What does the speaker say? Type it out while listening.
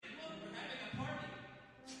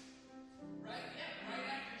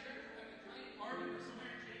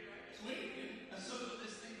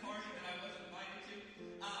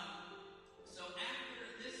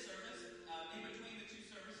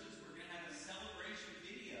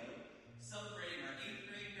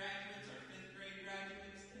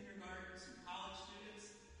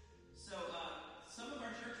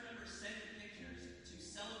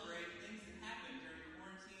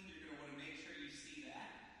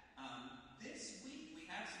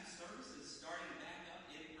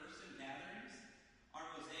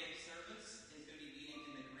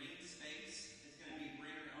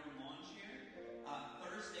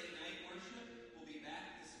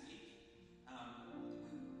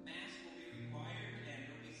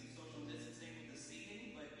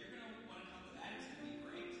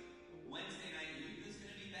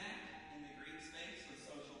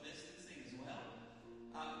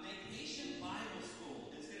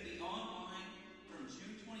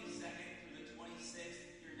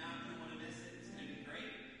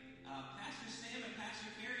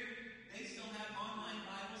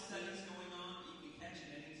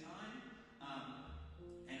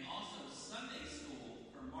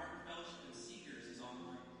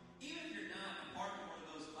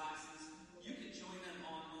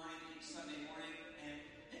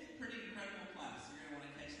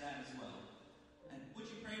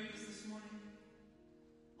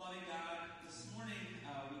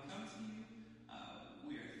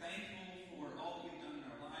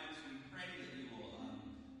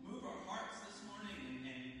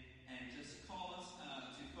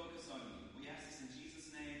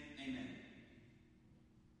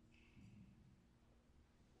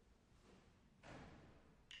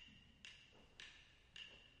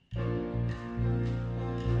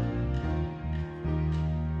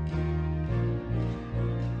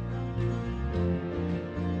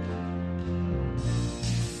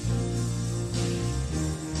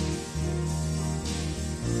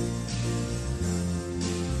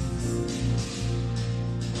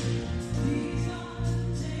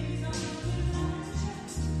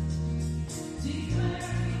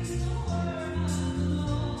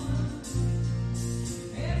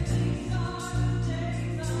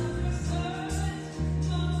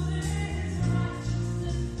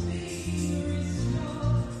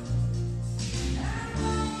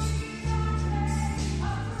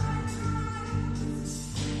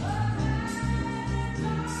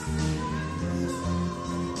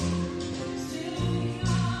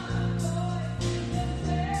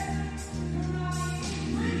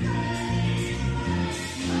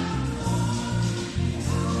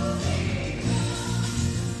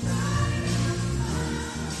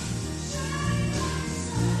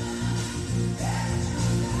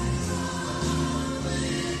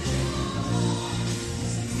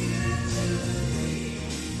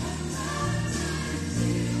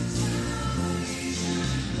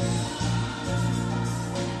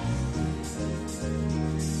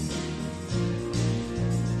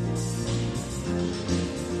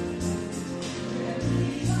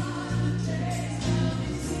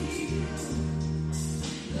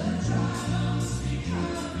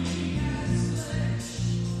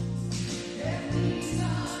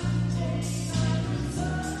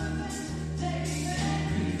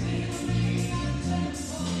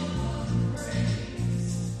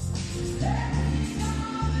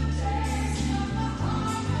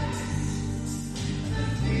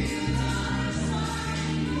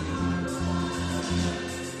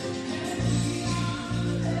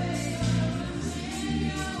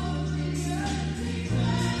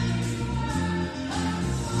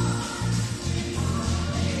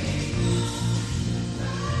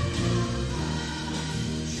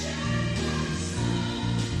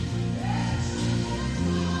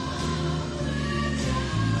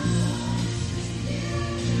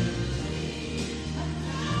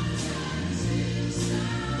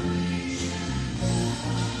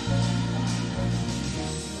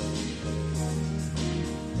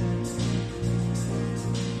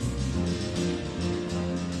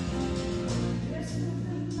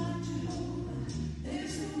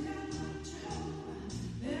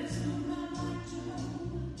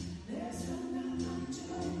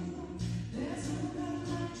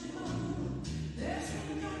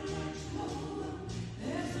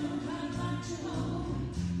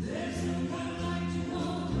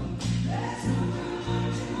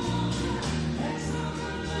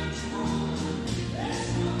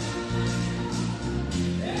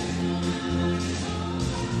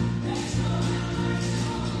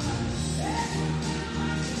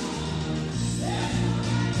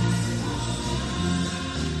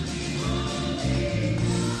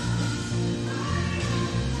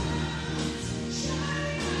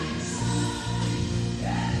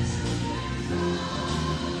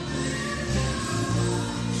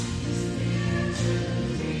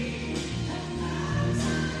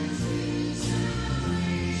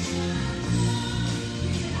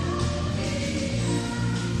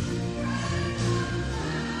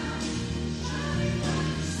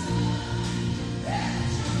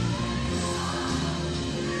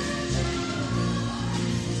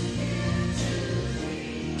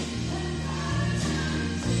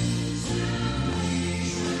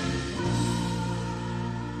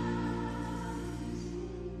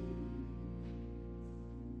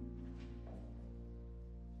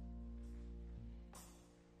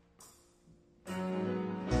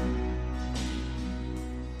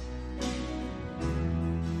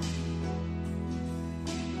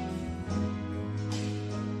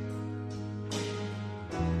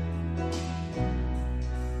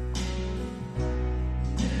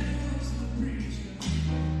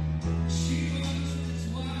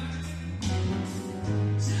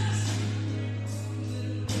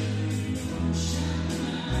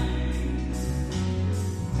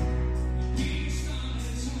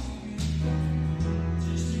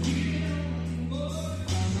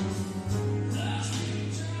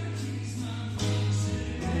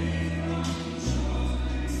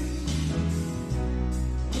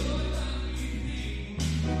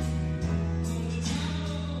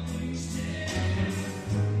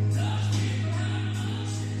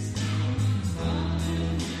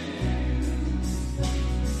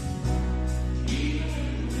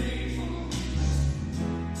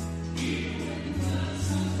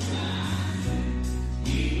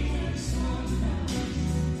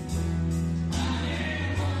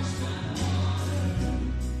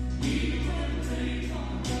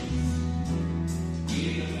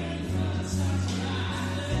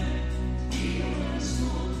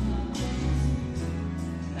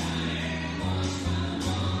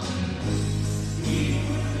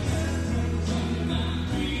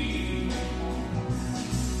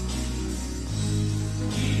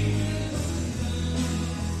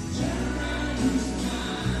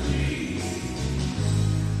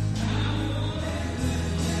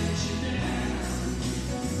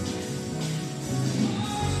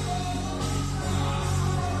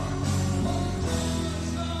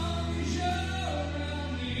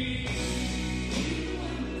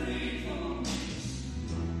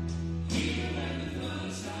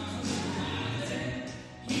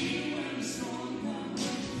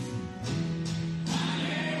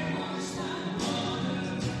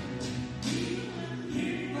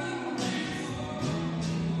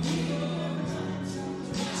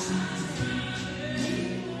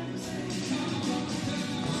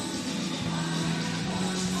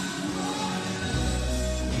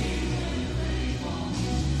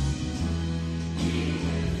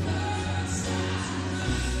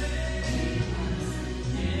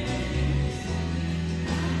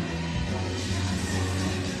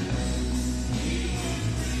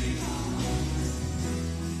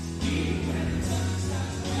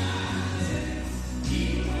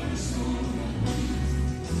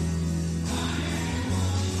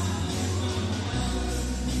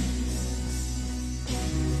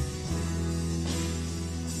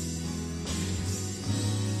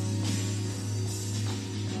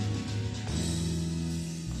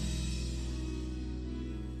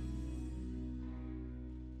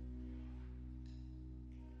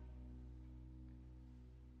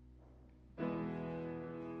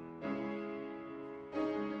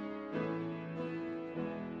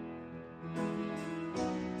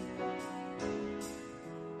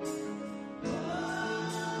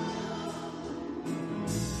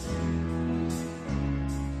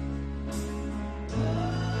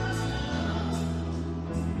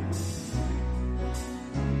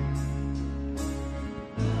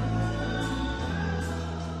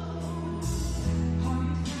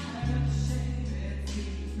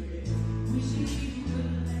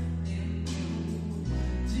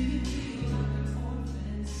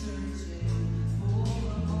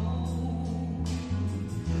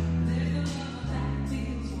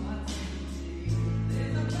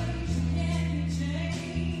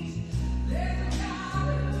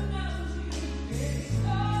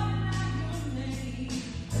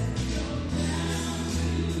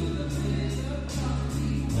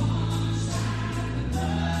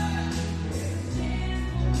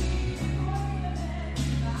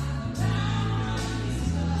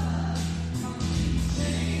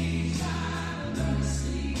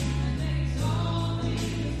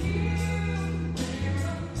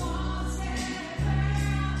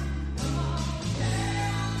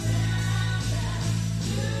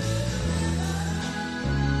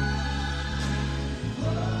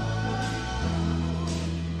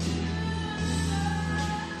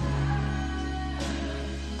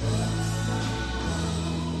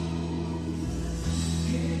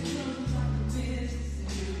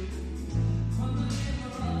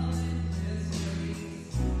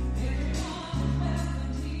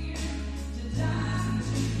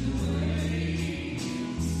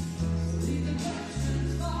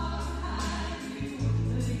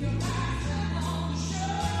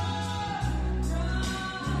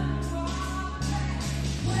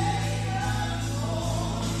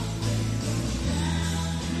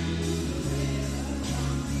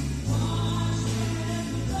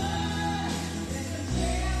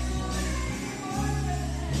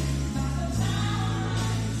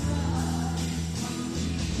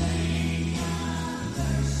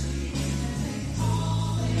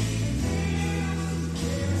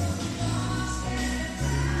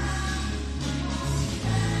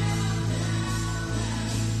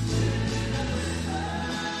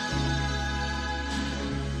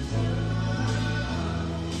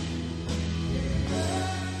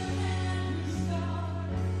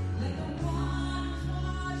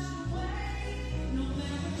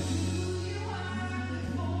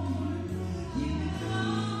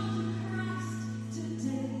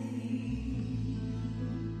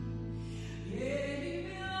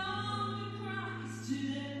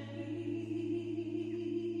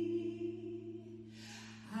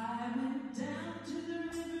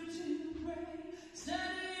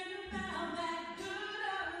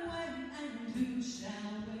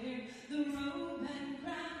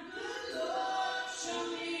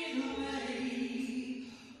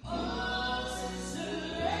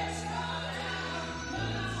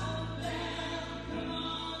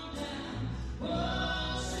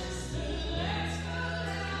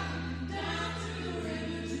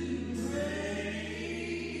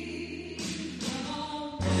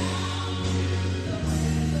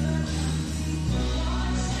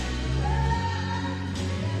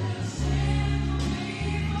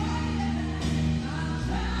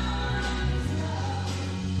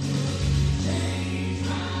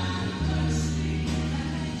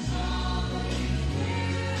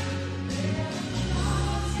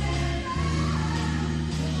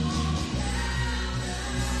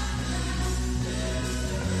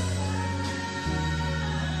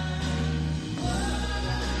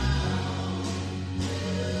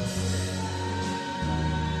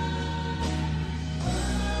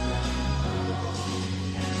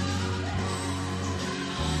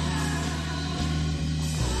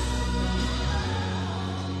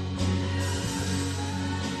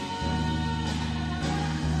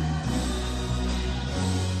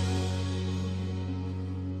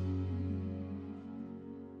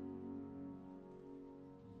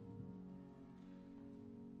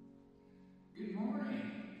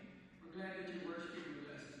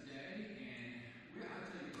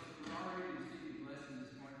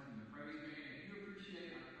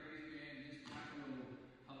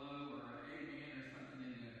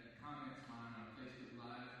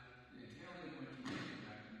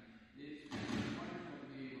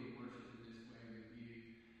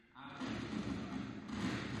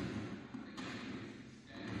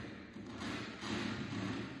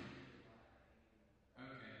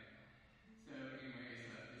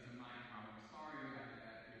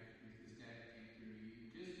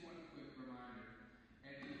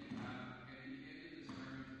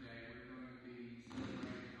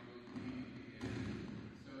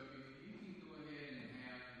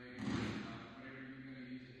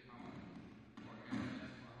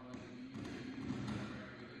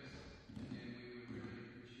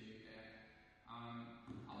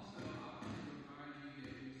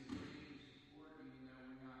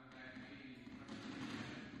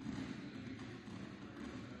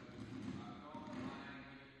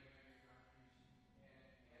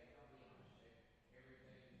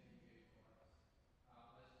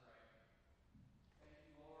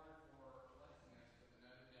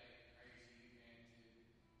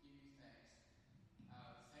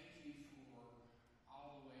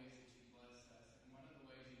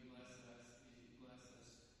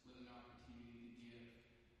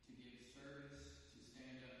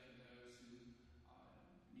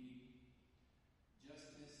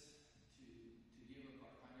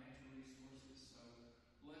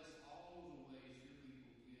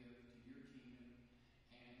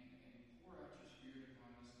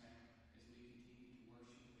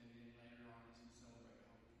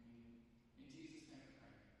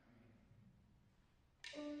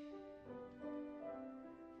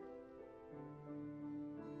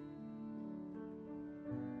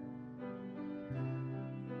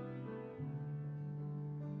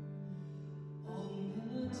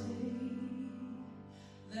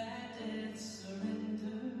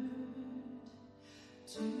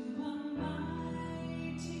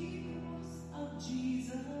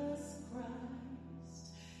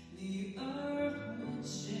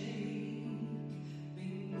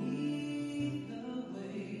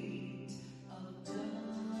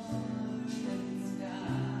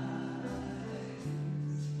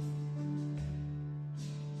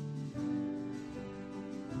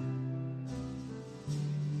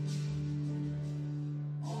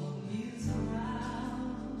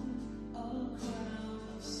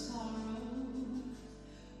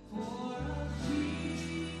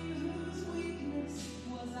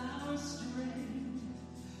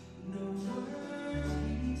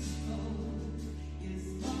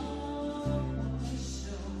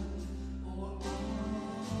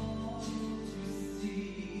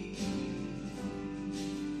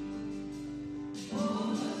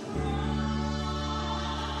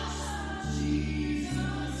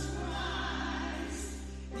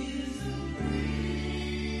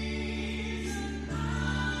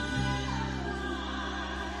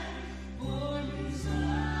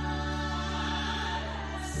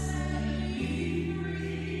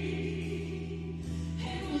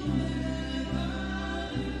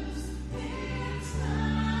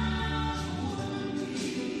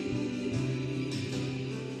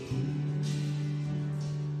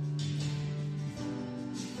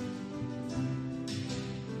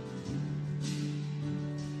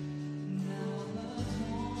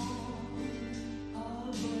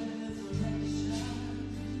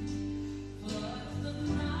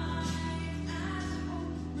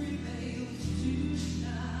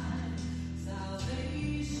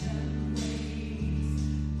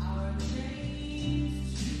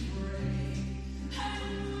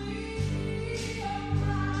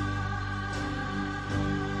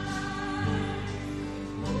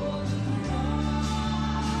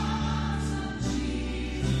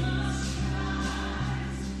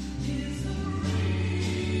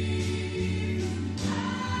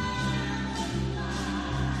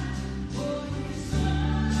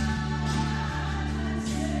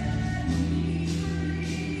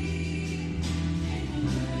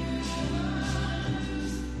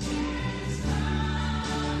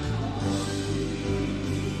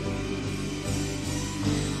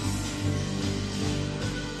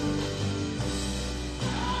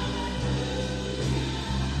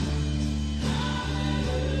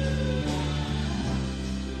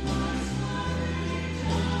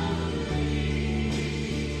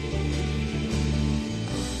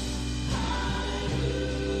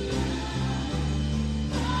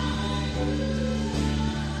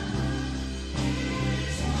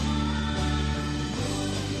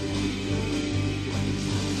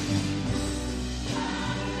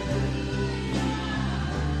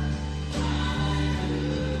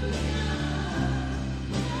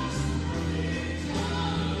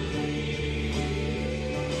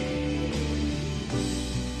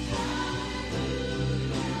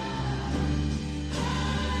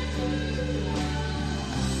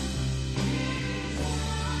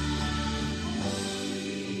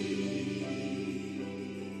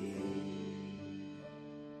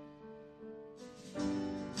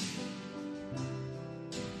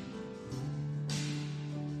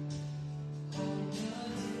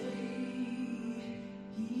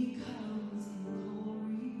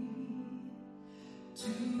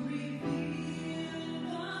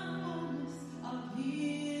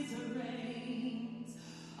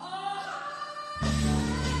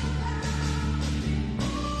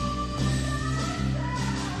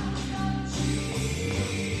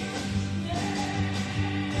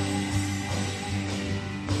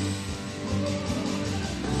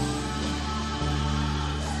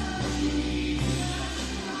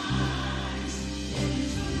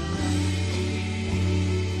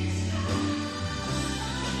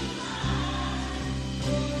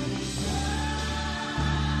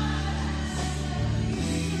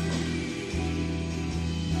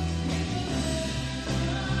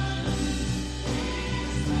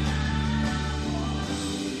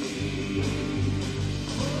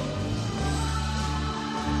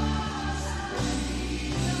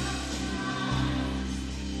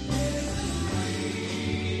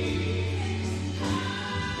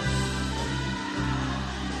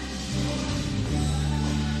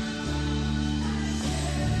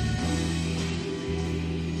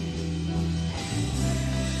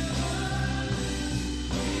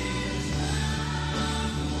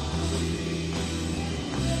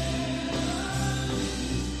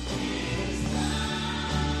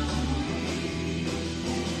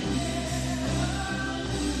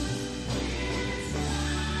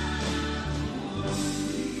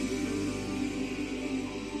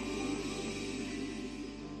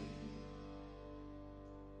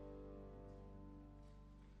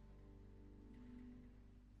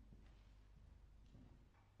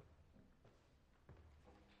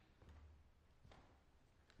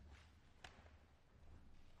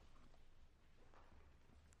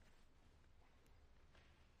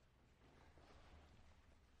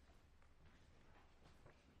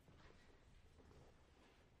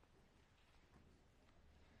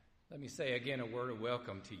Let me say again a word of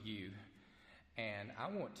welcome to you. And I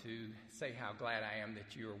want to say how glad I am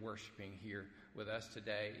that you are worshiping here with us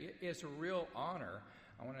today. It is a real honor,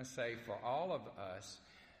 I want to say, for all of us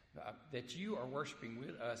that you are worshiping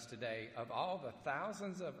with us today. Of all the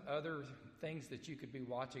thousands of other things that you could be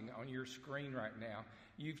watching on your screen right now,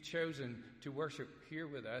 you've chosen to worship here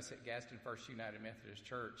with us at Gaston First United Methodist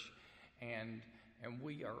Church. And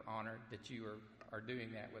we are honored that you are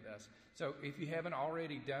doing that with us. So if you haven't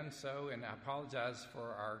already done so, and I apologize for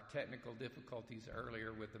our technical difficulties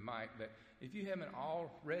earlier with the mic, but if you haven't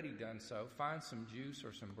already done so, find some juice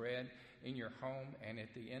or some bread in your home, and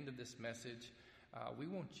at the end of this message, we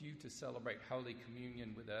want you to celebrate Holy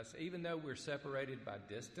Communion with us. Even though we're separated by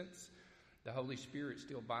distance, the Holy Spirit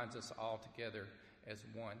still binds us all together as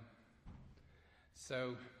one.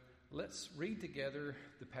 So let's read together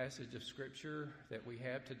the passage of Scripture that we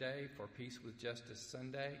have today for Peace with Justice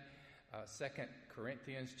Sunday, 2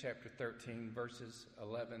 Corinthians chapter 13, verses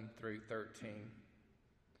 11 through 13.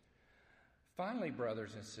 Finally,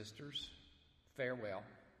 brothers and sisters, farewell.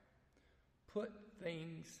 Put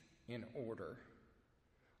things in order.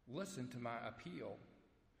 Listen to my appeal.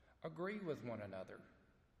 Agree with one another.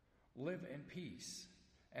 Live in peace,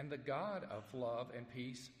 and the God of love and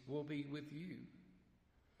peace will be with you.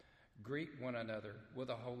 Greet one another with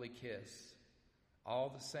a holy kiss. All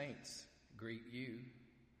the saints greet you.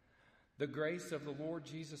 The grace of the Lord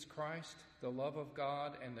Jesus Christ, the love of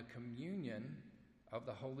God, and the communion of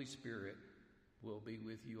the Holy Spirit will be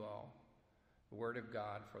with you all. The word of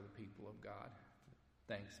God for the people of God.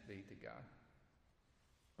 Thanks be to God.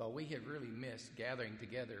 Well, we have really missed gathering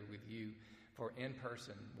together with you for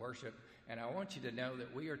in-person worship, and I want you to know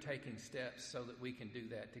that we are taking steps so that we can do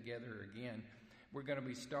that together again. We're going to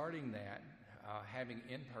be starting that, having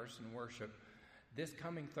in-person worship this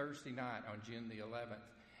coming Thursday night on June the 11th.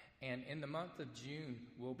 And in the month of June,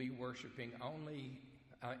 we'll be worshiping only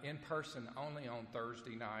in person only on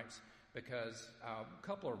Thursday nights because a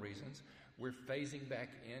couple of reasons. We're phasing back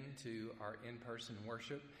into our in-person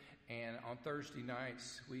worship, and on Thursday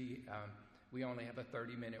nights we only have a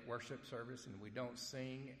 30-minute worship service, and we don't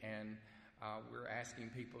sing, and we're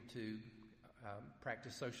asking people to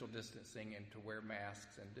practice social distancing and to wear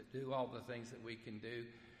masks and to do all the things that we can do.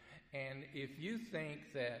 And if you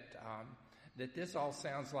think that that this all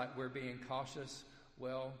sounds like we're being cautious,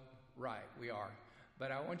 well, right, we are.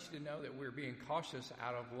 But I want you to know that we're being cautious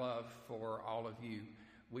out of love for all of you.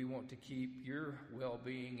 We want to keep your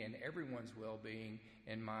well-being and everyone's well-being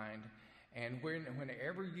in mind. And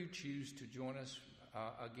whenever you choose to join us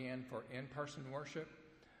again for in-person worship,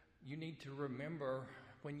 you need to remember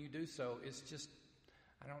when you do so, it's just,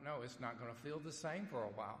 I don't know, it's not going to feel the same for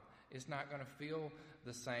a while. It's not going to feel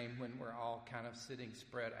the same when we're all kind of sitting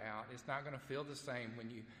spread out. It's not going to feel the same when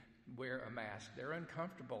you wear a mask. They're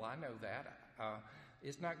uncomfortable, I know that.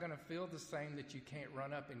 it's not going to feel the same that you can't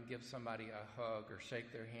run up and give somebody a hug or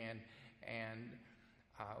shake their hand. And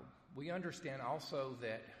we understand also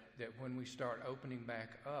that when we start opening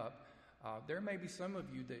back up, there may be some of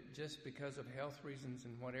you that just because of health reasons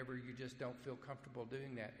and whatever, you just don't feel comfortable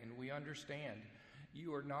doing that. And we understand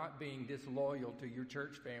you are not being disloyal to your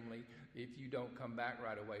church family if you don't come back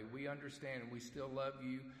right away. We understand, we still love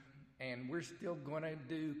you, and we're still going to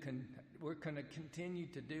we're going to continue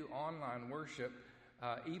to do online worship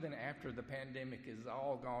even after the pandemic is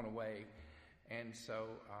all gone away. And so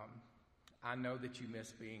I know that you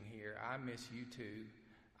miss being here. I miss you too.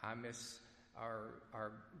 I miss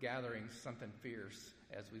our gatherings, something fierce,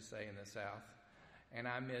 as we say in the South. And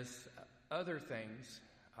I miss other things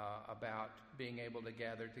about being able to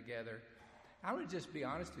gather together. I would just be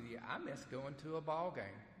honest with you, I miss going to a ball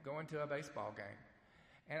game, going to a baseball game.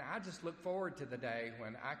 And I just look forward to the day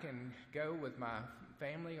when I can go with my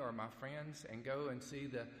family or my friends and go and see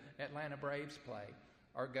the Atlanta Braves play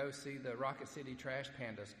or go see the Rocket City Trash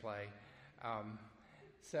Pandas play.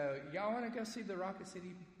 So y'all want to go see the Rocket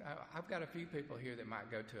City? I've got a few people here that might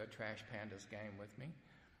go to a Trash Pandas game with me.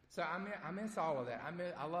 So I miss all of that.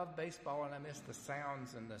 I love baseball, and I miss the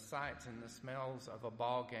sounds and the sights and the smells of a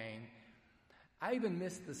ball game. I even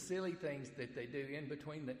miss the silly things that they do in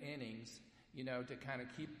between the innings, to kind of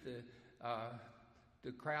keep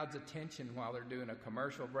the crowd's attention while they're doing a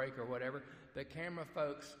commercial break or whatever. The camera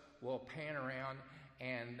folks will pan around,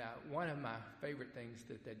 and one of my favorite things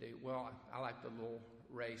that they do, well, I like the little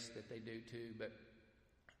race that they do too, but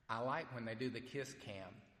I like when they do the kiss cam.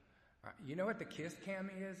 You know what the kiss cam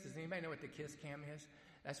is? Does anybody know what the kiss cam is?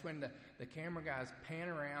 That's when the camera guys pan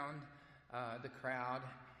around the crowd,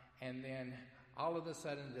 and then all of a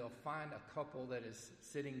sudden they'll find a couple that is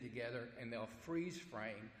sitting together, and they'll freeze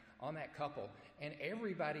frame on that couple, and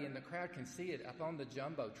everybody in the crowd can see it up on the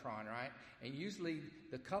Jumbotron, right? And usually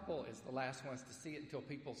the couple is the last ones to see it until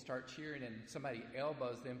people start cheering and somebody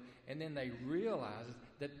elbows them, and then they realize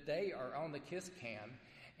that they are on the kiss cam,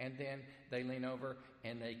 and then they lean over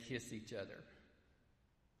and they kiss each other.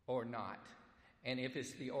 Or not. And if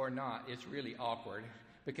it's the or not, it's really awkward,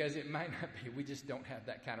 because it might not be. We just don't have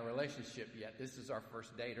that kind of relationship yet. This is our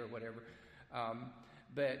first date or whatever.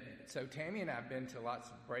 But so Tammy and I have been to lots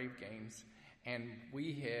of Brave games, and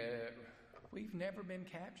we've never been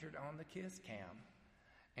captured on the kiss cam.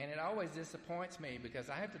 And it always disappoints me, because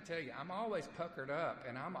I have to tell you, I'm always puckered up,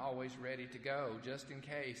 and I'm always ready to go just in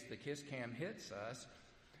case the kiss cam hits us.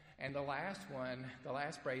 And the last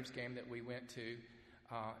Braves game that we went to,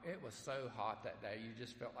 it was so hot that day, you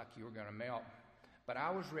just felt like you were going to melt. But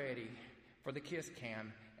I was ready for the kiss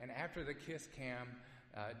cam, and after the kiss cam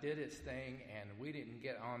did its thing and we didn't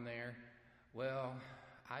get on there, well,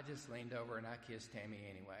 I just leaned over and I kissed Tammy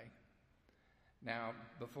anyway. Now,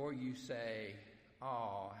 before you say,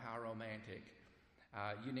 "Oh, how romantic,"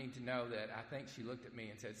 you need to know that I think she looked at me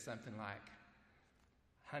and said something like,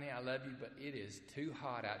 "Honey, I love you, but it is too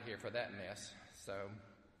hot out here for that mess."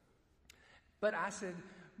 But I said,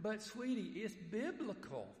 "But sweetie, it's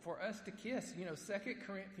biblical for us to kiss. 2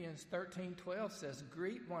 Corinthians 13:12 says,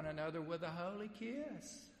 'Greet one another with a holy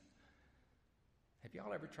kiss.'" Have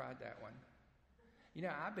y'all ever tried that one?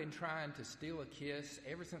 I've been trying to steal a kiss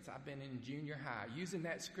ever since I've been in junior high, using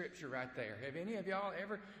that scripture right there. Have any of y'all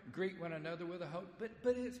ever greet one another with a holy? But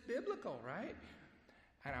it's biblical, right?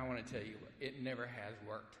 And I want to tell you, it never has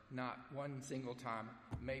worked. Not one single time.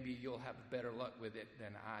 Maybe you'll have better luck with it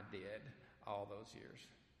than I did all those years.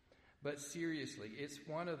 But seriously, it's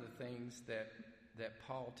one of the things that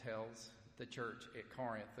Paul tells the church at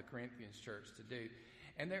Corinth, the Corinthians church, to do.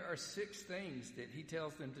 And there are 6 things that he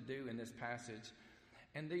tells them to do in this passage.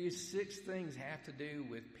 And these 6 things have to do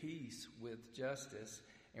with peace, with justice.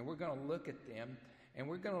 And we're going to look at them. And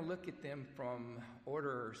we're going to look at them from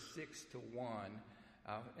order 6 to 1.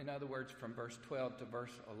 In other words, from verse 12 to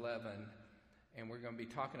verse 11. And we're going to be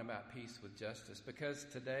talking about peace with justice, because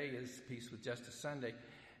today is Peace with Justice Sunday.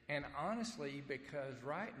 And honestly, because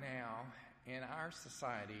right now in our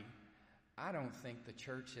society, I don't think the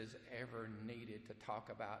church has ever needed to talk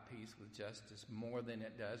about peace with justice more than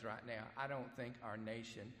it does right now. I don't think our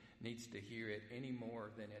nation needs to hear it any more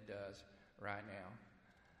than it does right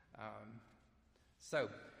now. So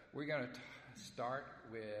we're going to start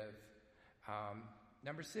with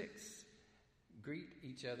number 6. Greet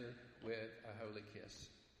each other with a holy kiss.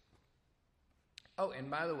 Oh, and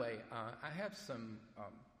by the way, I have some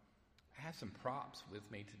props with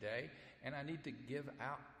me today, and I need to give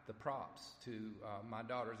out the props to my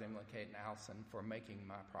daughters, Emily, Kate, and Allison, for making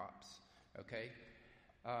my props. Okay?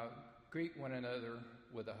 Greet one another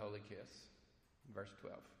with a holy kiss. Verse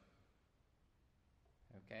 12.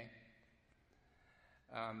 Okay?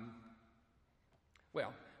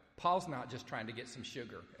 Well, Paul's not just trying to get some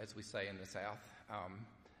sugar, as we say in the South.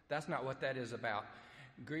 That's not what that is about.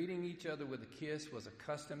 Greeting each other with a kiss was a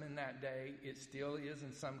custom in that day. It still is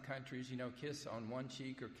in some countries, kiss on one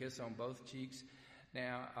cheek or kiss on both cheeks.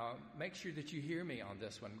 Now, make sure that you hear me on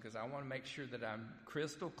this one, because I want to make sure that I'm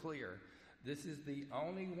crystal clear. This is the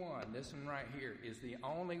only one, this one right here, is the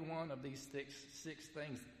only one of these six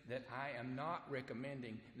things that I am not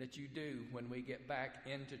recommending that you do when we get back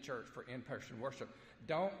into church for in-person worship.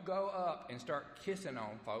 Don't go up and start kissing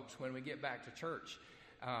on folks when we get back to church.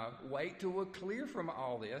 Wait till we're clear from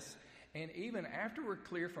all this. And even after we're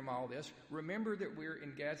clear from all this, remember that we're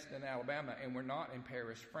in Gadsden, Alabama, and we're not in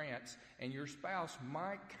Paris, France, and your spouse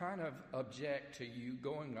might kind of object to you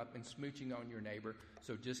going up and smooching on your neighbor,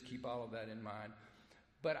 so just keep all of that in mind.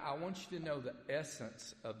 But I want you to know the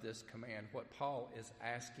essence of this command, what Paul is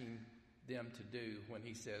asking them to do when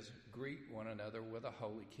he says, greet one another with a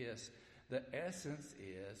holy kiss. The essence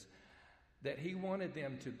is that he wanted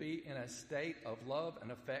them to be in a state of love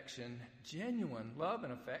and affection, genuine love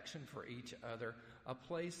and affection for each other, a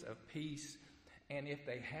place of peace. And if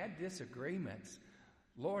they had disagreements,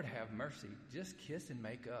 Lord have mercy, just kiss and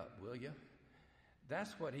make up, will you?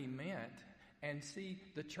 That's what he meant. And see,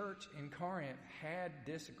 the church in Corinth had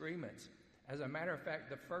disagreements. As a matter of fact,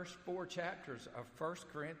 the first 4 chapters of 1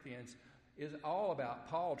 Corinthians is all about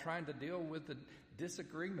Paul trying to deal with the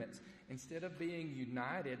disagreements. Instead of being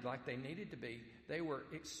united like they needed to be, they were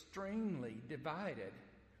extremely divided.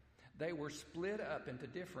 They were split up into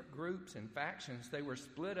different groups and factions. They were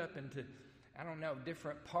split up into,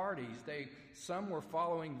 different parties. Some were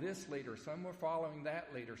following this leader, some were following that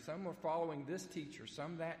leader, some were following this teacher,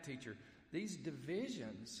 some that teacher. These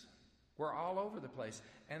divisions were all over the place,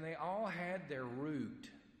 and they all had their root.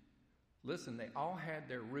 Listen, they all had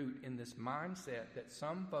their root in this mindset that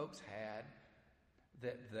some folks had,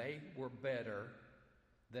 that they were better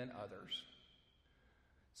than others.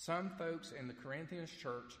 Some folks in the Corinthians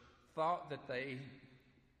church thought that they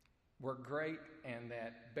were great and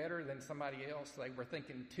that better than somebody else. They were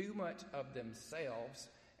thinking too much of themselves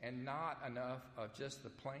and not enough of just the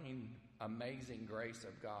plain amazing grace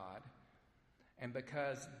of God. And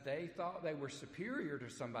because they thought they were superior to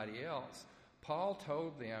somebody else, Paul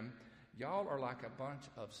told them, y'all are like a bunch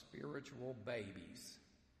of spiritual babies.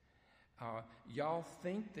 Y'all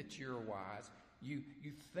think that you're wise. You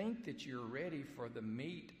think that you're ready for the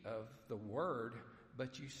meat of the word,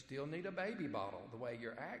 but you still need a baby bottle the way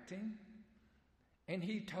you're acting. And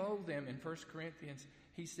he told them in 1 Corinthians,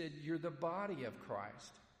 he said, you're the body of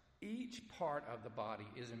Christ. Each part of the body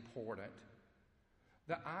is important.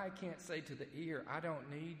 The eye can't say to the ear, I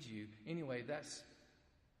don't need you. Anyway, that's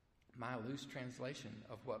my loose translation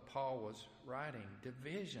of what Paul was writing.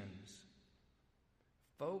 Divisions.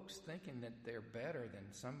 Folks thinking that they're better than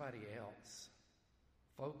somebody else.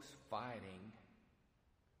 Folks fighting.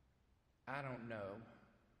 I don't know,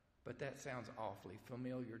 but that sounds awfully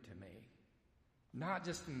familiar to me. Not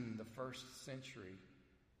just in the first century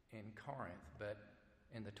in Corinth, but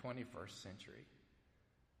in the 21st century.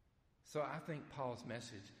 So I think Paul's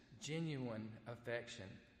message, genuine affection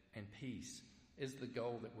and peace, is the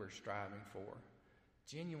goal that we're striving for.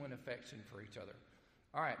 Genuine affection for each other.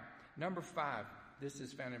 All right, number 5. This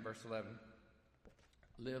is found in verse 11.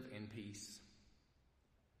 Live in peace.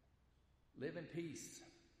 Live in peace.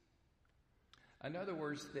 Another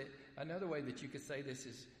way that you could say this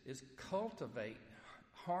is cultivate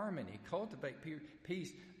harmony, cultivate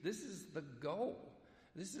peace. This is the goal.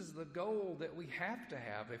 This is the goal that we have to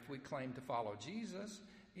have if we claim to follow Jesus,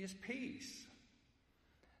 is peace.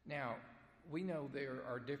 Now, we know there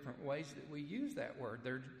are different ways that we use that word.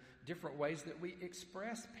 There are different ways that we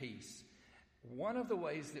express peace. One of the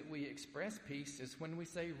ways that we express peace is when we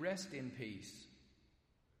say rest in peace.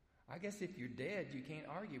 I guess if you're dead, you can't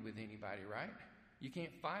argue with anybody, right? You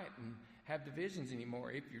can't fight and have divisions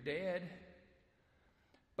anymore if you're dead.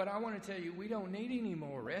 But I want to tell you, we don't need any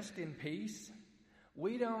more rest in peace.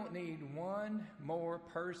 We don't need one more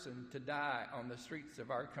person to die on the streets of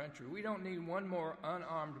our country. We don't need one more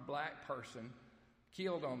unarmed black person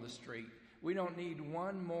killed on the street. We don't need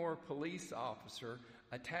one more police officer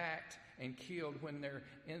attacked and killed when they're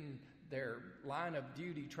in their line of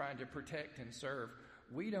duty trying to protect and serve.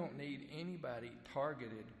 We don't need anybody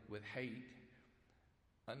targeted with hate.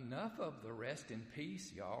 Enough of the rest in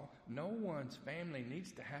peace, y'all. No one's family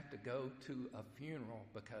needs to have to go to a funeral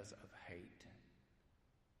because of hate.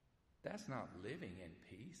 That's not living in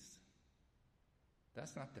peace.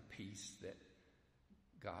 That's not the peace that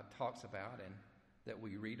God talks about and that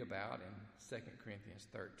we read about in 2 Corinthians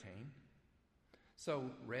 13. So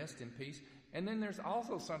rest in peace. And then there's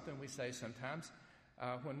also something we say sometimes,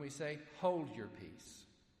 when we say, hold your peace.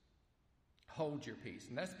 Hold your peace.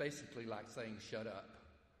 And that's basically like saying, shut up.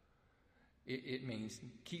 It means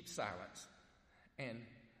keep silence. And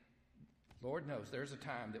Lord knows there's a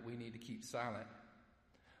time that we need to keep silent.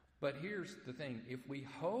 But here's the thing. If we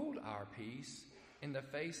hold our peace in the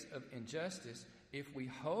face of injustice, if we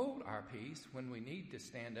hold our peace when we need to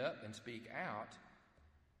stand up and speak out,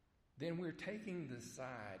 then we're taking the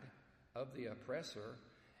side of the oppressor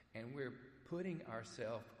and we're putting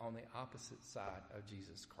ourselves on the opposite side of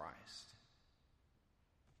Jesus Christ.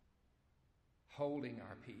 Holding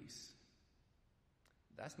our peace.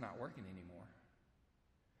 That's not working anymore.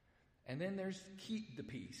 And then there's keep the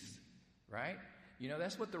peace, right? You know,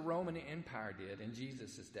 that's what the Roman Empire did in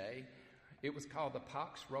Jesus' day. It was called the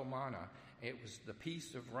Pax Romana. It was the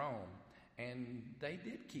peace of Rome. And they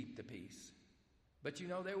did keep the peace. But you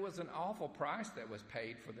know, there was an awful price that was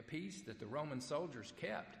paid for the peace that the Roman soldiers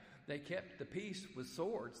kept. They kept the peace with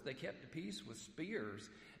swords. They kept the peace with spears.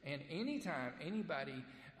 And anytime anybody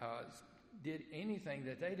did anything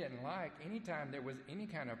that they didn't like, anytime there was any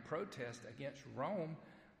kind of protest against Rome,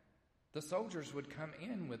 the soldiers would come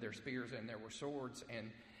in with their spears and there were swords.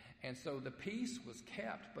 And so the peace was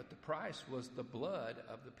kept, but the price was the blood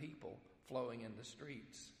of the people flowing in the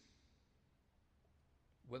streets.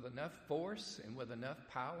 With enough force and with enough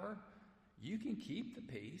power, you can keep the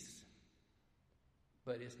peace,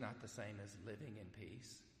 but it's not the same as living in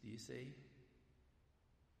peace. Do you see?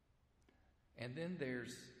 And then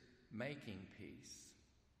there's making peace.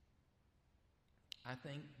 I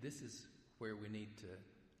think this is where we need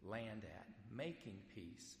to land at, making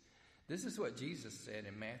peace. This is what Jesus said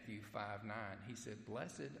in Matthew 5:9. He said,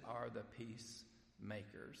 "Blessed are the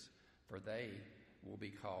peacemakers, for they will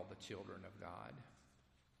be called the children of God."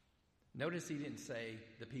 Notice he didn't say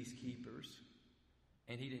the peacekeepers,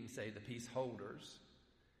 and he didn't say the peaceholders.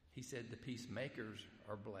 He said the peacemakers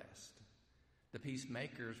are blessed. The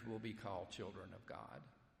peacemakers will be called children of God.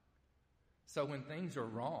 So when things are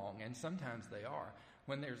wrong, and sometimes they are,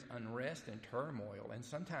 when there's unrest and turmoil, and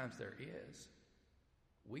sometimes there is,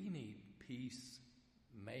 we need peacemakers.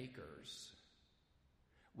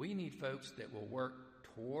 We need folks that will work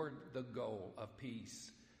toward the goal of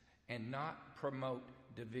peace and not promote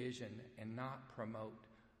division and not promote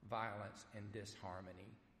violence and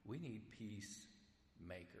disharmony. We need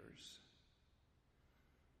peacemakers.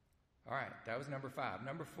 All right, that was number 5.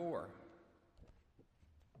 Number 4,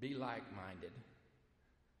 be like-minded.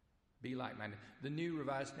 Be like-minded. The New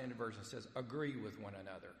Revised Standard Version says, agree with one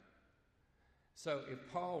another. So if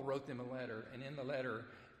Paul wrote them a letter, and in the letter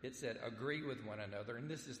it said, agree with one another, and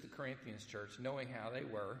this is the Corinthians church, knowing how they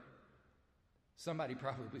were, somebody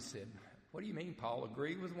probably said, what do you mean, Paul,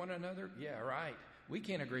 agree with one another? Yeah, right. We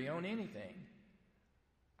can't agree on anything.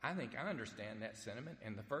 I think I understand that sentiment.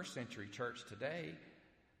 In the first century church today,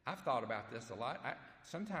 I've thought about this a lot.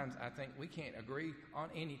 Sometimes I think we can't agree on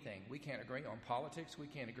anything. We can't agree on politics. We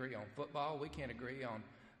can't agree on football. We can't agree on,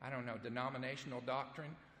 denominational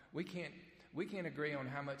doctrine. We can't agree on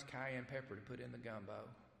how much cayenne pepper to put in the gumbo.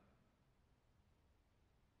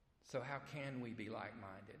 So how can we be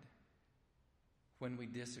like-minded when we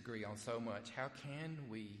disagree on so much? How can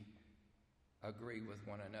we agree with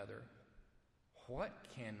one another? What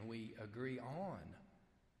can we agree on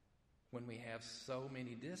when we have so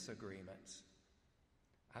many disagreements?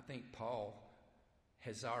 I think Paul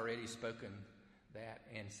has already spoken that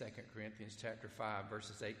in 2 Corinthians chapter 5,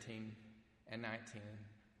 verses 18 and 19.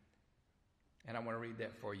 And I want to read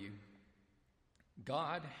that for you.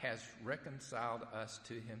 God has reconciled us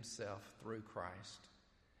to himself through Christ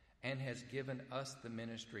and has given us the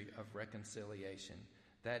ministry of reconciliation.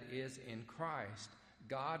 That is, in Christ,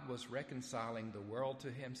 God was reconciling the world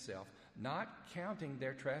to himself, not counting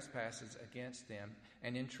their trespasses against them,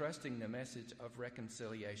 and entrusting the message of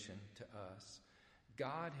reconciliation to us.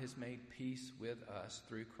 God has made peace with us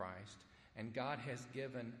through Christ, and God has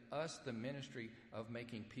given us the ministry of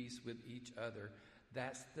making peace with each other.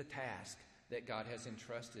 That's the task that God has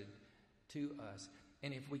entrusted to us.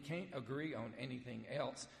 And if we can't agree on anything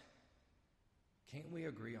else, can't we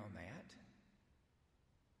agree on that?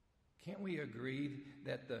 Can't we agree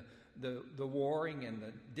that the warring and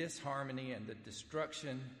the disharmony and the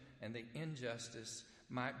destruction and the injustice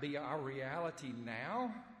might be our reality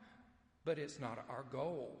now, but it's not our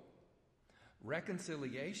goal?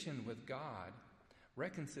 Reconciliation with God,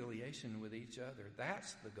 reconciliation with each other,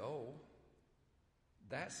 that's the goal.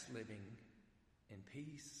 That's living in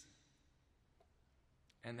peace.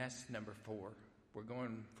 And that's number 4. We're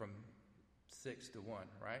going from 6 to 1,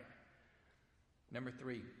 right? Number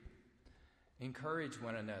 3, encourage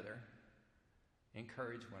one another.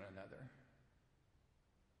 Encourage one another.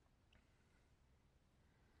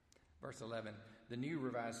 Verse 11, the New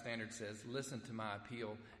Revised Standard says, listen to my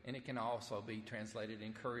appeal, and it can also be translated,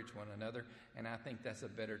 encourage one another, and I think that's a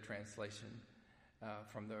better translation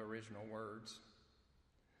from the original words.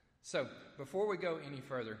 So, before we go any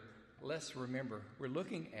further, let's remember, we're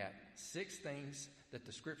looking at 6 things that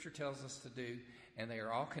the Scripture tells us to do, and they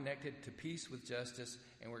are all connected to peace with justice,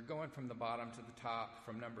 and we're going from the bottom to the top,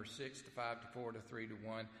 from number 6 to 5 to 4 to 3 to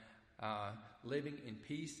 1. Living in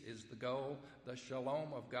peace is the goal, the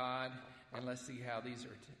shalom of God, and let's see how these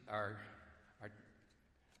are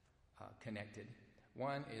connected.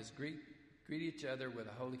 One is greet each other with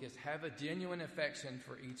a holy kiss. Have a genuine affection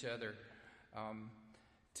for each other.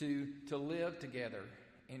 To live together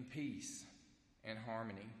in peace and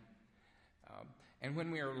harmony. And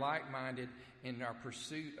when we are like-minded in our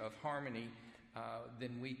pursuit of harmony,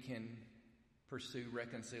 then we can pursue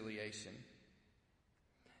reconciliation.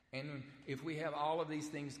 And if we have all of these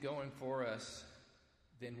things going for us,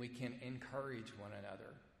 then we can encourage one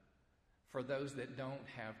another. For those that don't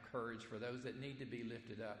have courage, for those that need to be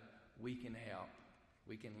lifted up, we can help.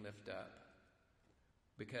 We can lift up.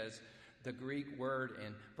 Because the Greek word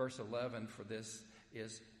in verse 11 for this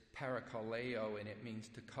is parakaleo, and it means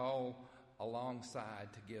to call alongside,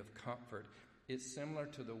 to give comfort. It's similar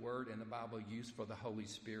to the word in the Bible used for the Holy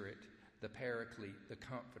Spirit, the paraclete, the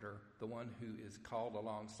comforter, the one who is called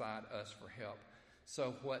alongside us for help.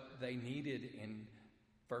 So what they needed in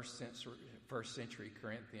first century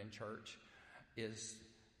Corinthian church is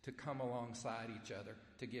to come alongside each other,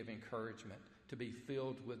 to give encouragement, to be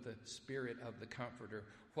filled with the spirit of the comforter.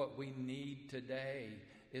 What we need today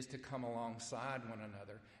is to come alongside one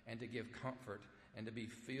another and to give comfort and to be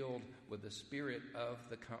filled with the spirit of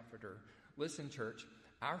the comforter. Listen, church,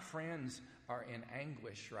 our friends are in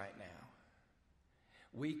anguish right now.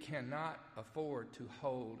 We cannot afford to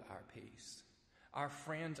hold our peace. Our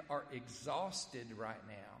friends are exhausted right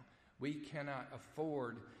now. We cannot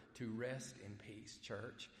afford to rest in peace,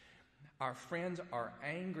 church. Our friends are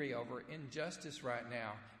angry over injustice right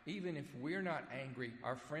now. Even if we're not angry,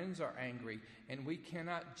 our friends are angry, and we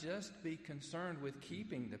cannot just be concerned with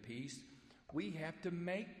keeping the peace. We have to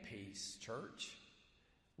make peace, church.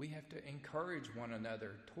 We have to encourage one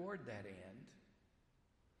another toward that end.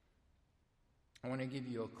 I want to give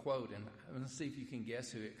you a quote, and I'm going to see if you can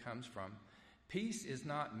guess who it comes from. Peace is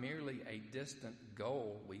not merely a distant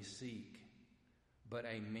goal we seek, but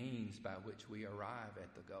a means by which we arrive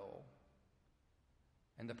at the goal.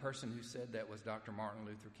 And the person who said that was Dr. Martin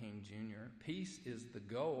Luther King Jr. Peace is the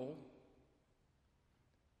goal,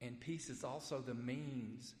 and peace is also the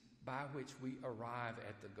means by which we arrive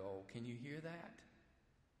at the goal. Can you hear that?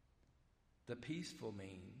 The peaceful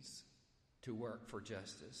means to work for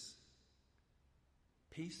justice.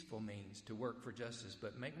 Peaceful means to work for justice,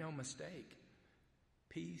 but make no mistake,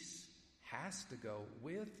 peace has to go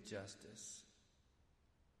with justice.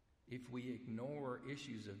 If we ignore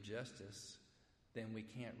issues of justice, then we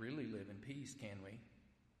can't really live in peace, can we?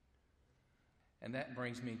 And that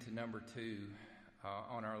brings me to number 2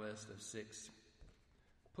 on our list of 6.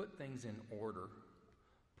 Put things in order.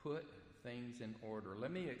 Put things in order.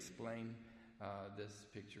 Let me explain this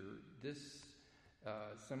picture. This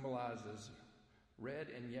symbolizes red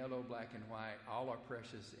and yellow, black and white. All are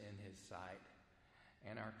precious in his sight.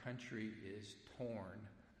 And our country is torn.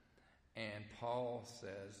 And Paul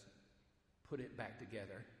says, put it back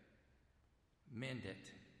together. Mend it.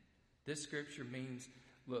 This scripture means,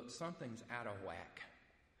 look, something's out of whack.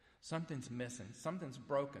 Something's missing. Something's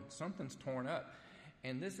broken. Something's torn up.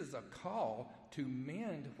 And this is a call to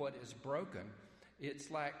mend what is broken. It's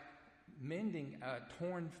like mending a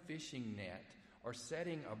torn fishing net or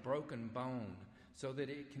setting a broken bone so that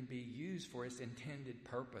it can be used for its intended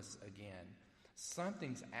purpose again.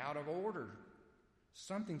 Something's out of order.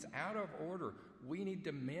 Something's out of order. We need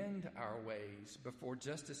to mend our ways before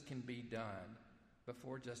justice can be done.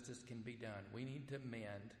 Before justice can be done, we need to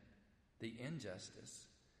mend the injustice.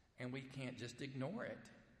 And we can't just ignore it.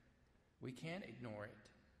 We can't ignore it.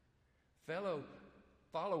 Fellow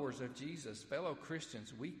followers of Jesus, fellow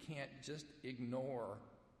Christians, we can't just ignore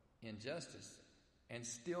injustice and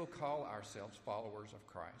still call ourselves followers of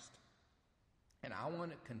Christ. And I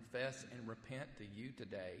want to confess and repent to you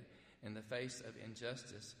today in the face of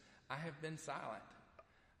injustice. I have been silent.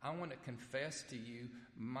 I want to confess to you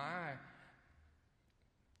my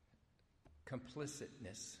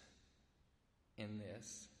complicitness in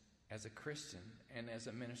this as a Christian and as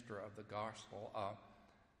a minister of the gospel.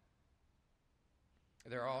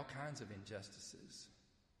 There are all kinds of injustices,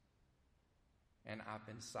 and I've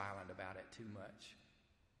been silent about it too much.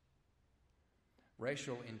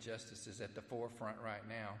 Racial injustice is at the forefront right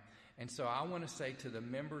now. And so I want to say to the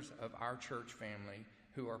members of our church family,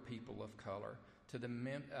 who are people of color, to the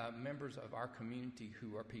members of our community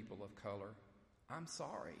who are people of color, I'm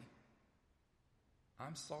sorry.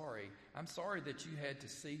 I'm sorry. I'm sorry that you had to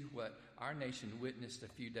see what our nation witnessed a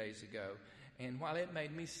few days ago. And while it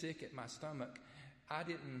made me sick at my stomach, I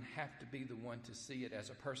didn't have to be the one to see it as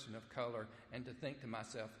a person of color and to think to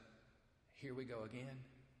myself, here we go again.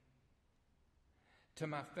 To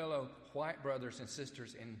my fellow white brothers and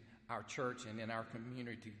sisters in our church and in our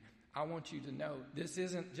community, I want you to know this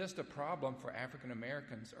isn't just a problem for African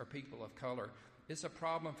Americans or people of color. It's a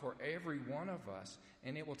problem for every one of us,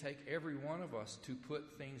 and it will take every one of us to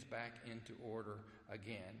put things back into order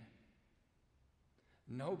again.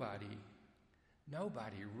 Nobody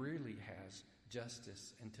really has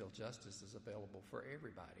justice until justice is available for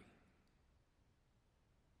everybody.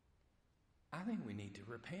 I think we need to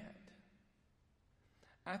repent.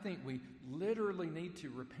 I think we literally need to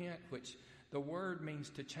repent, which the word means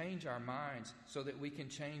to change our minds so that we can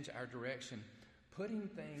change our direction. Putting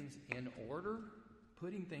things in order,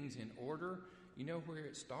 you know where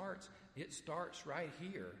it starts? It starts right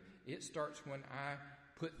here. It starts when I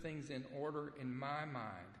put things in order in my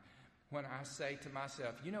mind. When I say to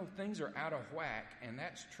myself, you know, things are out of whack, and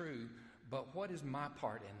that's true, but what is my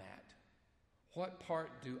part in that? What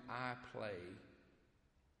part do I play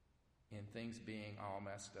in things being all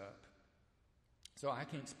messed up? So I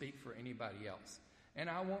can't speak for anybody else, and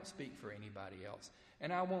I won't speak for anybody else,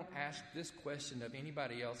 and I won't ask this question of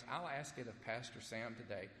anybody else. I'll ask it of Pastor Sam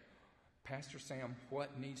today. Pastor Sam,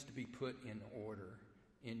 what needs to be put in order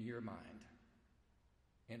in your mind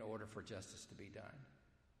in order for justice to be done?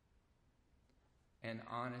 And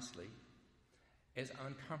honestly, as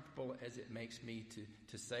uncomfortable as it makes me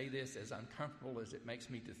to say this, as uncomfortable as it makes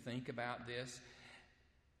me to think about this,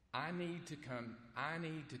 I need to come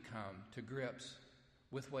to grips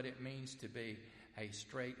with what it means to be a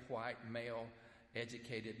straight, white, male,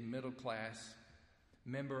 educated, middle-class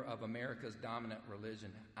member of America's dominant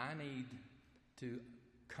religion. I need to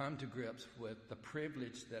come to grips with the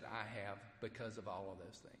privilege that I have because of all of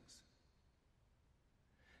those things.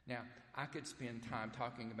 Now, I could spend time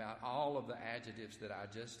talking about all of the adjectives that I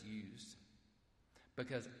just used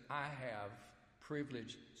because I have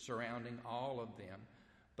privilege surrounding all of them.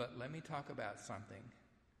 But let me talk about something.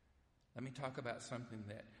 Let me talk about something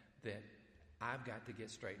that I've got to get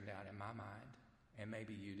straightened out in my mind, and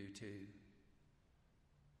maybe you do too.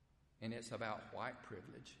 And it's about white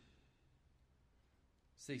privilege.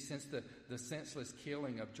 See, since the senseless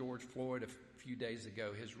killing of George Floyd a few days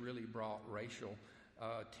ago has really brought racial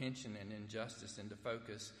tension and injustice into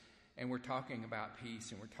focus, and we're talking about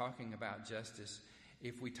peace and we're talking about justice.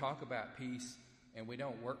 If we talk about peace and we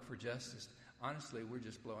don't work for justice, honestly, we're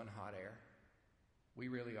just blowing hot air. We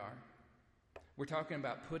really are. We're talking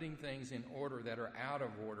about putting things in order that are out of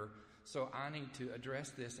order. So I need to address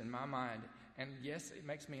this in my mind. And yes, it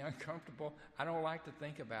makes me uncomfortable. I don't like to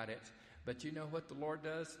think about it. But you know what the Lord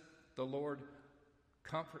does? The Lord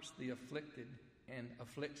comforts the afflicted and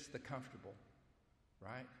afflicts the comfortable.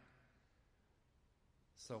 Right?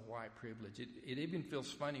 So white privilege. It even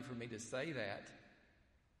feels funny for me to say that.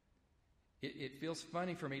 It feels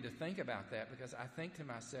funny for me to think about that because I think to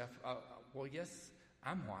myself, well, yes,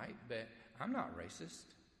 I'm white, but I'm not racist.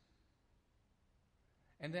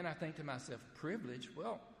 And then I think to myself, privilege,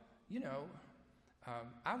 well, you know,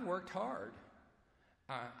 I've worked hard.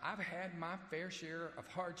 I've had my fair share of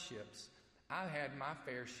hardships. I've had my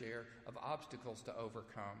fair share of obstacles to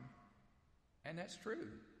overcome. And that's true.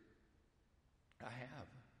 I have.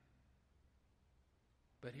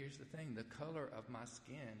 But here's the thing, the color of my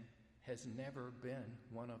skin has never been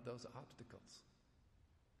one of those obstacles.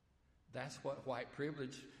 That's what white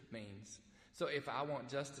privilege means. So if I want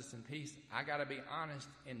justice and peace, I got to be honest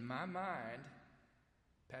in my mind,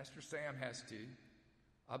 Pastor Sam has to,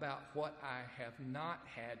 about what I have not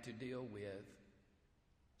had to deal with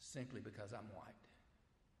simply because I'm white.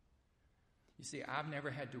 You see, I've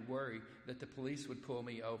never had to worry that the police would pull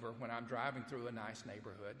me over when I'm driving through a nice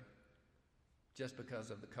neighborhood just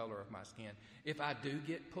because of the color of my skin. If I do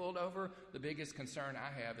get pulled over, the biggest concern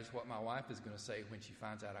I have is what my wife is going to say when she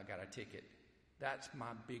finds out I got a ticket. That's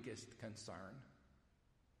my biggest concern.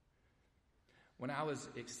 When I was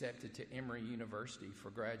accepted to Emory University for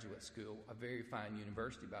graduate school, a very fine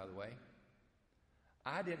university, by the way,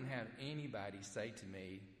 I didn't have anybody say to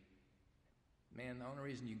me, man, the only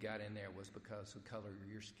reason you got in there was because of the color of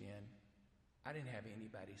your skin. I didn't have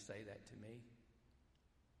anybody say that to me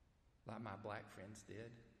like my black friends did.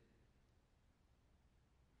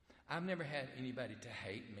 I've never had anybody to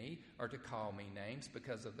hate me or to call me names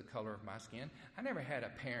because of the color of my skin. I never had a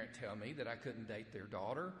parent tell me that I couldn't date their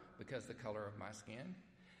daughter because of the color of my skin.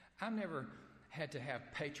 I've never had to have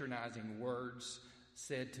patronizing words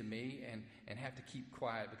said to me and have to keep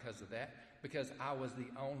quiet because of that, because I was the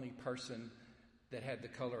only person that had the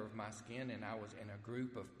color of my skin, and I was in a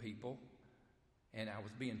group of people, and I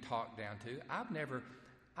was being talked down to. I've never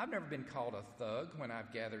been called a thug when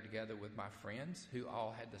I've gathered together with my friends who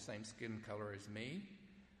all had the same skin color as me.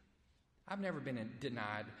 I've never been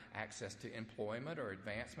denied access to employment or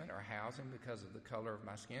advancement or housing because of the color of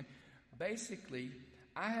my skin. Basically,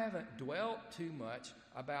 I haven't dwelt too much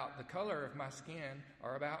about the color of my skin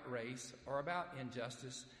or about race or about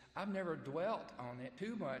injustice. I've never dwelt on it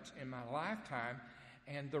too much in my lifetime,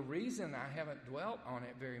 and the reason I haven't dwelt on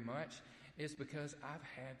it very much is because I've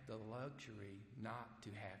had the luxury not to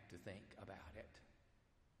have to think about it.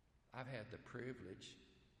 I've had the privilege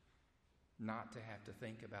not to have to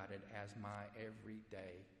think about it as my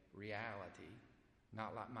everyday reality,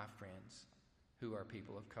 not like my friends who are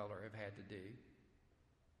people of color have had to do.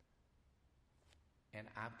 And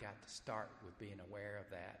I've got to start with being aware of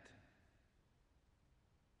that.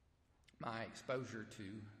 My exposure to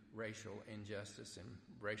racial injustice and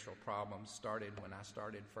racial problems started when I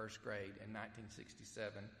started first grade in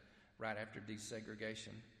 1967, right after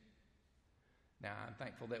desegregation. Now, I'm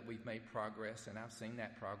thankful that we've made progress, and I've seen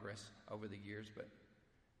that progress over the years, but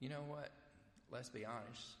you know what? Let's be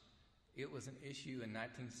honest. It was an issue in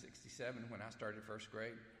 1967 when I started first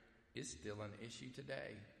grade. It's still an issue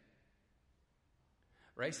today.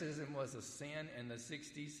 Racism was a sin in the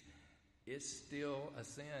 60s. It's still a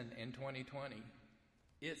sin in 2020.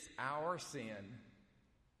 It's our sin.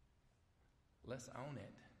 Let's own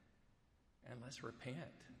it, and let's repent.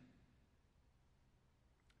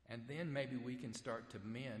 And then maybe we can start to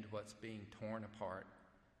mend what's being torn apart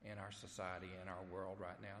in our society and our world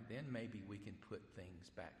right now. Then maybe we can put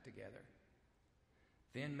things back together.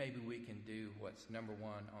 Then maybe we can do what's number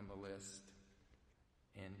one on the list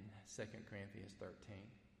in 2 Corinthians 13.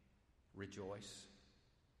 Rejoice.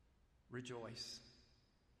 Rejoice.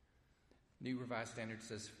 New Revised Standard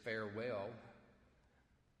says farewell,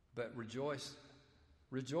 but rejoice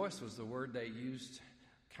was the word they used,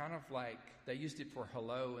 kind of like they used it for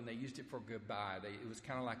hello and they used it for goodbye. It was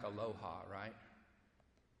kind of like aloha, right?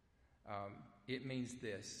 It means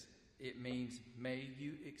this. It means may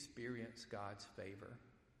you experience God's favor.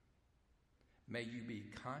 May you be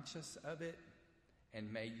conscious of it,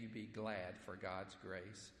 and may you be glad for God's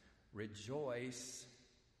grace. Rejoice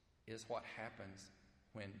is what happens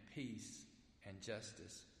when peace and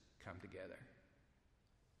justice come together.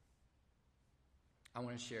 I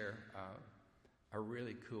want to share a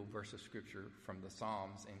really cool verse of Scripture from the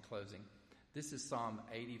Psalms in closing. This is Psalm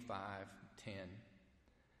 85:10.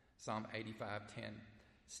 Psalm 85:10.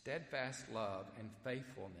 Steadfast love and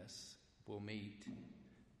faithfulness will meet.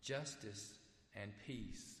 Justice and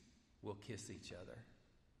peace will kiss each other.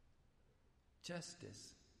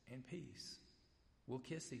 Justice and peace will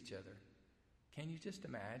kiss each other. Can you just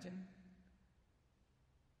imagine?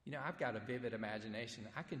 You know, I've got a vivid imagination.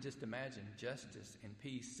 I can just imagine justice and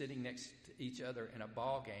peace sitting next to each other in a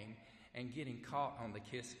ball game and getting caught on the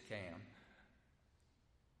kiss cam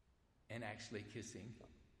and actually kissing.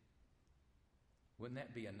 Wouldn't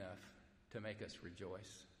that be enough to make us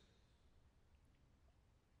rejoice?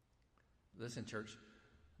 Listen, church,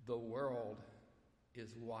 the world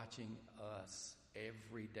is watching us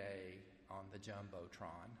every day on the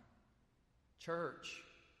Jumbotron. Church,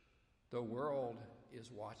 the world is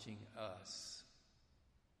watching us.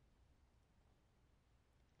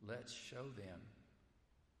 Let's show them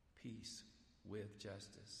peace with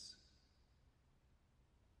justice.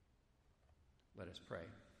 Let us pray.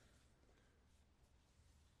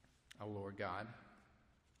 O Lord God,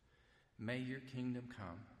 may your kingdom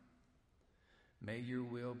come. May your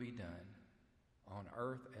will be done on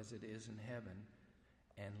earth as it is in heaven,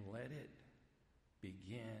 and let it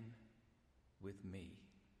begin with me.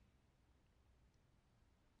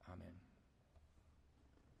 Amen.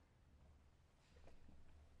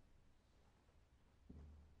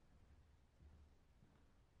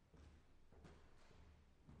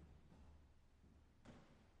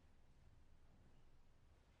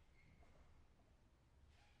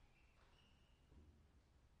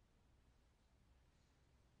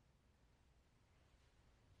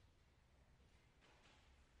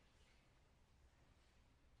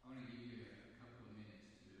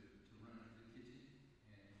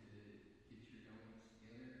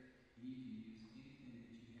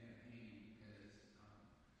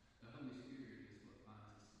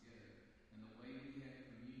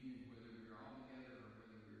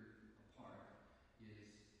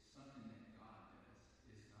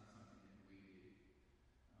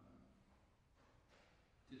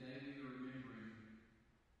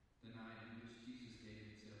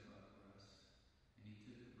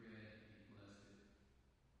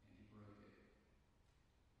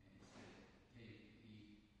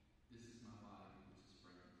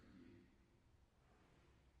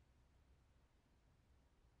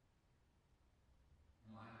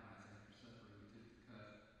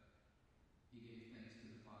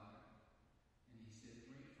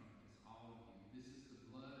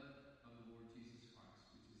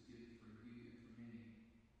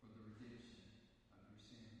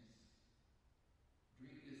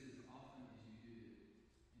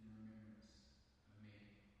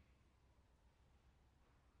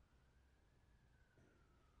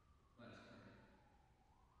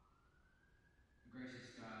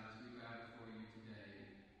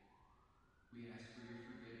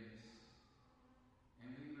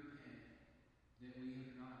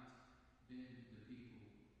 been